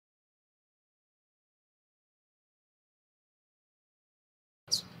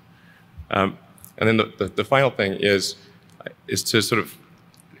And then the final thing is to sort of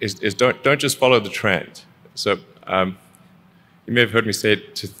don't just follow the trend. So you may have heard me say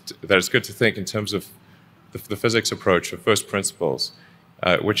that it's good to think in terms of the physics approach of first principles,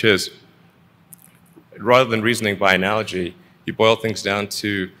 which is rather than reasoning by analogy, you boil things down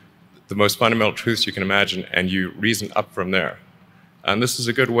to the most fundamental truths you can imagine, and you reason up from there. And this is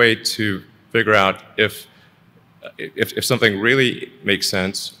a good way to figure out if something really makes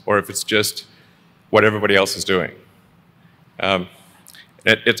sense or if it's just what everybody else is doing.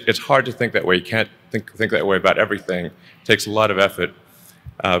 It's hard to think that way. You can't think that way about everything. It takes a lot of effort.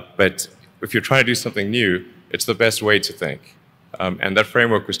 But if you're trying to do something new, it's the best way to think. And that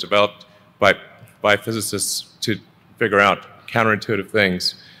framework was developed by physicists to figure out counterintuitive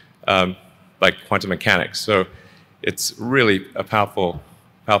things like quantum mechanics. So it's really a powerful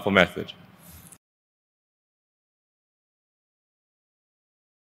method.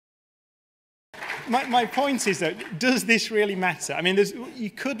 My point is, though, does this really matter? I mean, you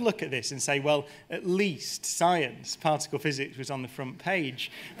could look at this and say, well, at least science, particle physics was on the front page.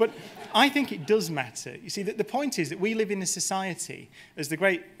 But I think it does matter. You see, the point is that we live in a society, as the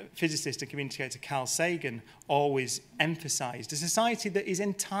great physicist and communicator Carl Sagan always emphasized, a society that is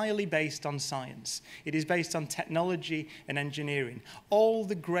entirely based on science. It is based on technology and engineering. All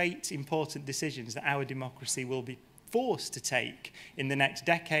the great important decisions that our democracy will be forced to take in the next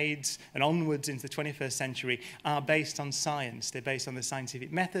decades and onwards into the 21st century are based on science. They're based on the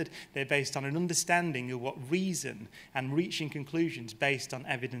scientific method. They're based on an understanding of what reason and reaching conclusions based on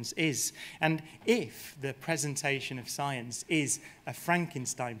evidence is. And if the presentation of science is a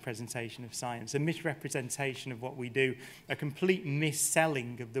Frankenstein presentation of science, a misrepresentation of what we do, a complete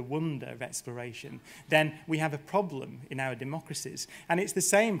mis-selling of the wonder of exploration, then we have a problem in our democracies. And it's the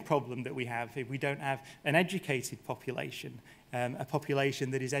same problem that we have if we don't have an educated population, a population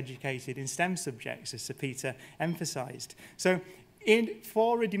that is educated in STEM subjects, as Sir Peter emphasised. So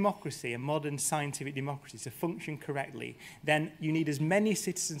for a democracy, a modern scientific democracy, to function correctly, then you need as many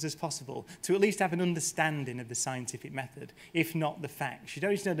citizens as possible to at least have an understanding of the scientific method, if not the facts. You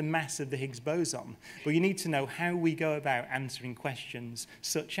don't need to know the mass of the Higgs boson, but you need to know how we go about answering questions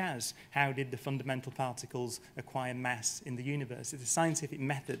such as, how did the fundamental particles acquire mass in the universe? It's the scientific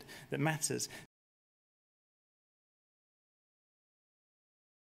method that matters.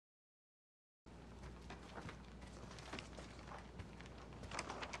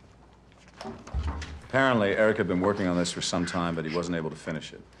 Apparently, Eric had been working on this for some time, but he wasn't able to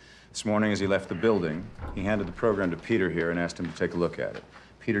finish it. This morning, as he left the building, he handed the program to Peter here and asked him to take a look at it.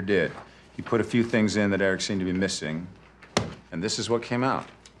 Peter did. He put a few things in that Eric seemed to be missing, and this is what came out.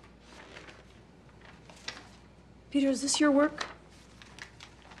 Peter, is this your work?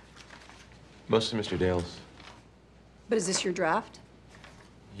 Mostly Mr. Dale's. But is this your draft?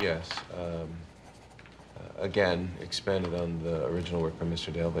 Yes. Again, expanded on the original work by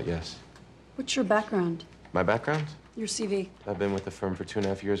Mr. Dale, but yes. What's your background? My background? Your CV. I've been with the firm for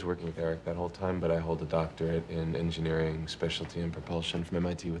 2.5 years working with Eric that whole time, but I hold a doctorate in engineering, specialty in propulsion from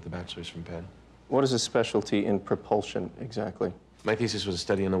MIT with a bachelor's from Penn. What is a specialty in propulsion, exactly? My thesis was a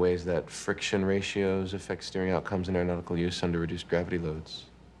study in the ways that friction ratios affect steering outcomes in aeronautical use under reduced gravity loads.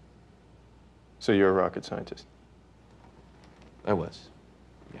 So you're a rocket scientist? I was,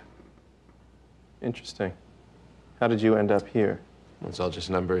 yeah. Interesting. How did you end up here? It's all just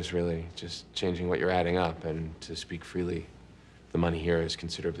numbers, really. Just changing what you're adding up, and to speak freely, the money here is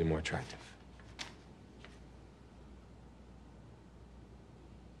considerably more attractive.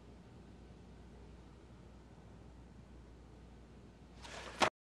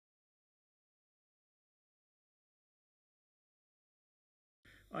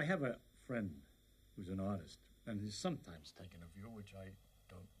 I have a friend who's an artist, and he's sometimes taken a view which I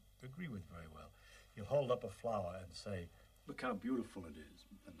don't agree with very well. He'll hold up a flower and say, "Look how beautiful it is,"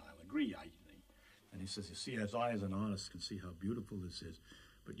 and I'll agree, and he says, "You see, as I as an artist can see how beautiful this is,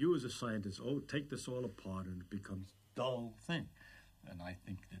 but you as a scientist, take this all apart and it becomes a dull thing." And I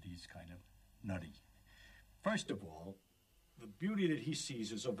think that he's kind of nutty. First of all, the beauty that he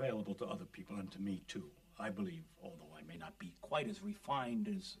sees is available to other people and to me too. I believe, although I may not be quite as refined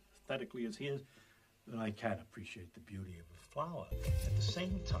as aesthetically as he is, that I can appreciate the beauty of a flower. At the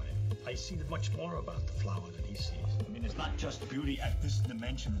same time, I see much more about the flower than he sees. I mean, it's not just beauty at this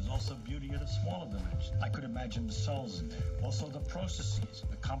dimension, there's also beauty at a smaller dimension. I could imagine the cells in there, also the processes,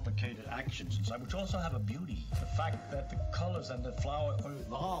 the complicated actions inside, which also have a beauty. The fact that the colors and the flower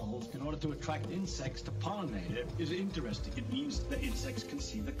evolved in order to attract insects to pollinate it is interesting. It means the insects can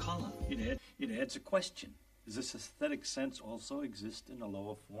see the color. It adds a question. Does this aesthetic sense also exist in the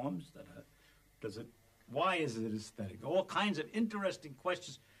lower forms? Why is it aesthetic? All kinds of interesting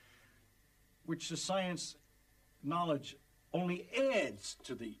questions which the science knowledge only adds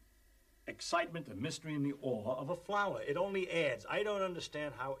to the excitement, the mystery, and the awe of a flower. It only adds. I don't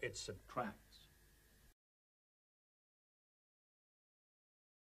understand how it subtracts.